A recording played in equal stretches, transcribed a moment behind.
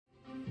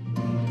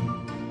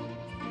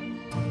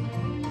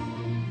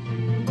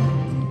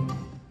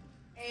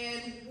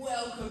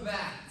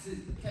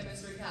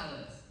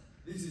talent.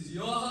 This is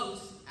your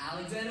host,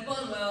 Alexander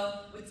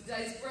Bonwell, with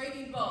today's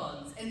Breaking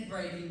Bonds and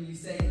Breaking New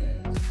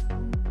Zealand.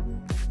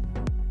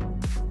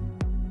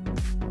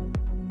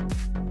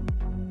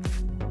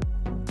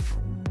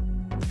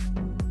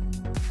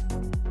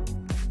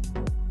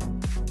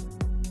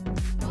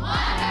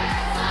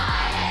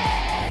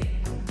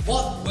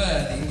 What were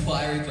the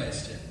inquiry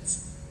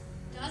questions?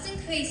 Does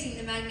increasing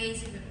the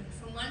magnesium limit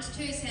from 1 to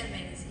 2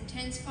 centimeters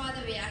intensify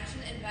the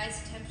reaction and raise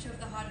the temperature of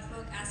the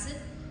hydrochloric acid?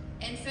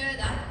 And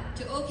further,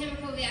 do all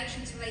chemical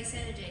reactions release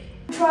energy?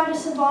 Try to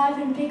survive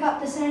and pick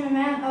up the same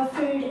amount of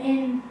food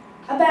in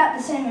about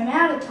the same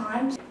amount of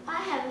times. I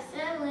have a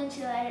thermal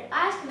insulated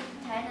ice cream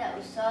container that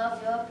will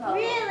solve your problem.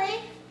 Really?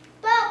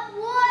 But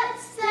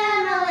what's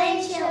thermal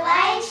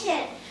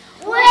insulation?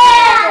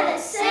 We're the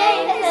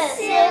super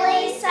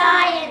silly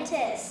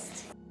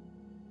scientists.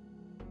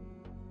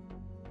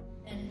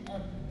 And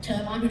a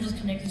turbine which is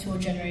connected to a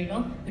generator,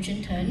 which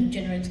in turn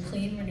generates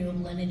clean,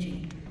 renewable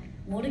energy.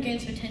 Water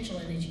gains potential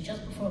energy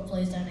just before it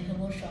flows down a hill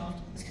or shaft.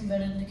 It's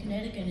converted into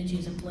kinetic energy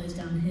as it flows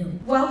down the hill.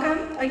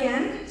 Welcome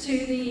again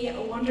to the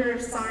Wonder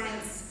of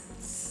Science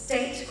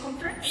State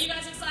Conference. Are you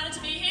guys excited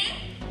to be here?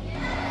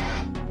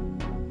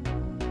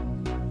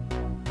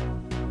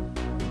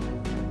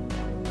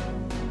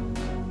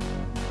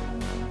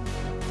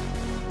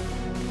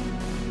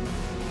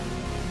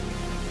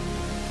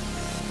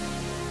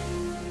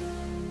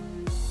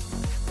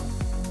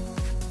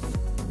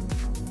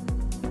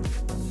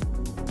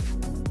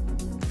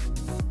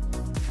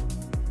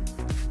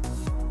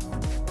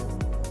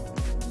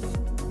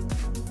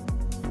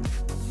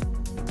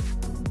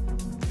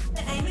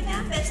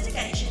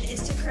 Investigation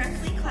is to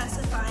correctly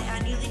classify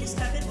our newly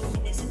discovered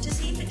organism to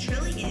see if it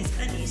truly is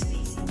a new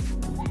species.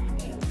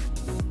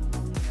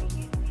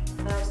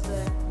 Allows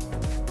the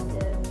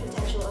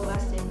potential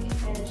elastic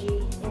energy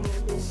in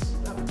this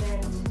rubber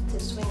band to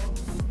swing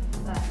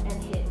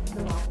and hit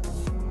the ball.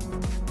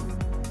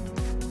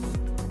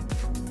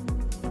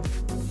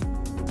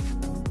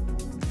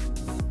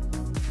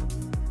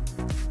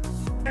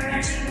 There are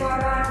actually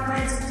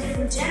plants of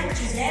different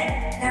temperatures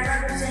there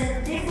that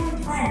represent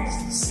different plants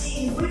to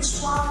see which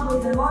one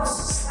will be the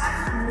most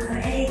sustainable for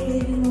any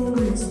living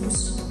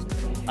organisms.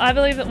 I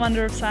believe that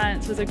Wonder of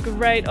Science was a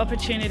great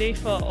opportunity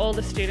for all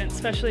the students,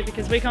 especially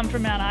because we come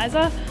from Mount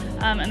Isa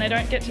and they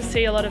don't get to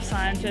see a lot of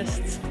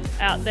scientists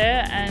out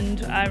there,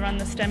 and I run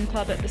the STEM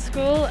club at the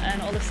school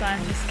and all the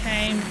scientists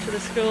came to the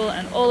school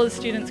and all of the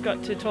students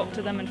got to talk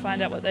to them and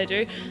find out what they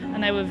do,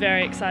 and they were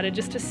very excited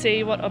just to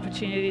see what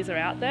opportunities are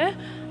out there.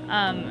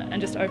 And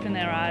just open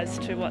their eyes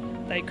to what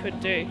they could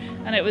do.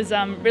 And it was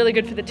really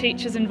good for the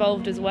teachers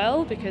involved as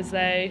well, because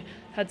they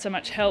had so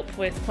much help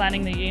with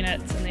planning the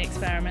units and the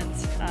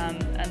experiments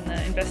and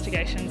the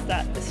investigations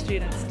that the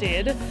students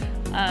did,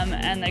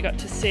 and they got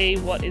to see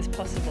what is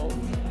possible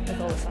with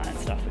all the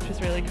science stuff, which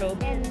was really cool.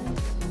 And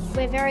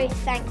we're very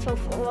thankful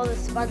for all the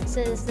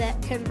sponsors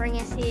that can bring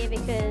us here,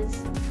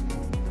 because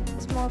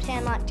small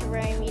town like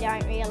Taroom, you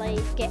don't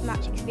really get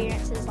much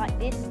experiences like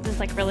this. It's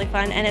like really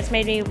fun and it's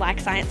made me like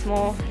science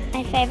more.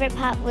 My favourite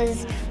part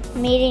was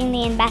meeting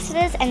the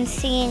ambassadors and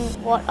seeing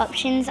what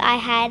options I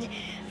had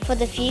for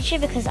the future,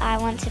 because I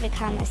want to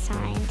become a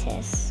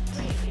scientist.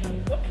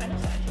 What kind of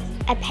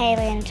scientist? A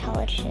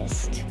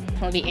paleontologist.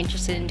 I would be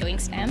interested in doing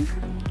STEM.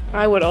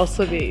 I would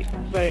also be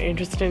very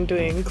interested in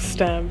doing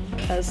STEM,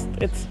 as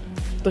it's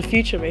the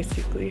future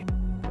basically.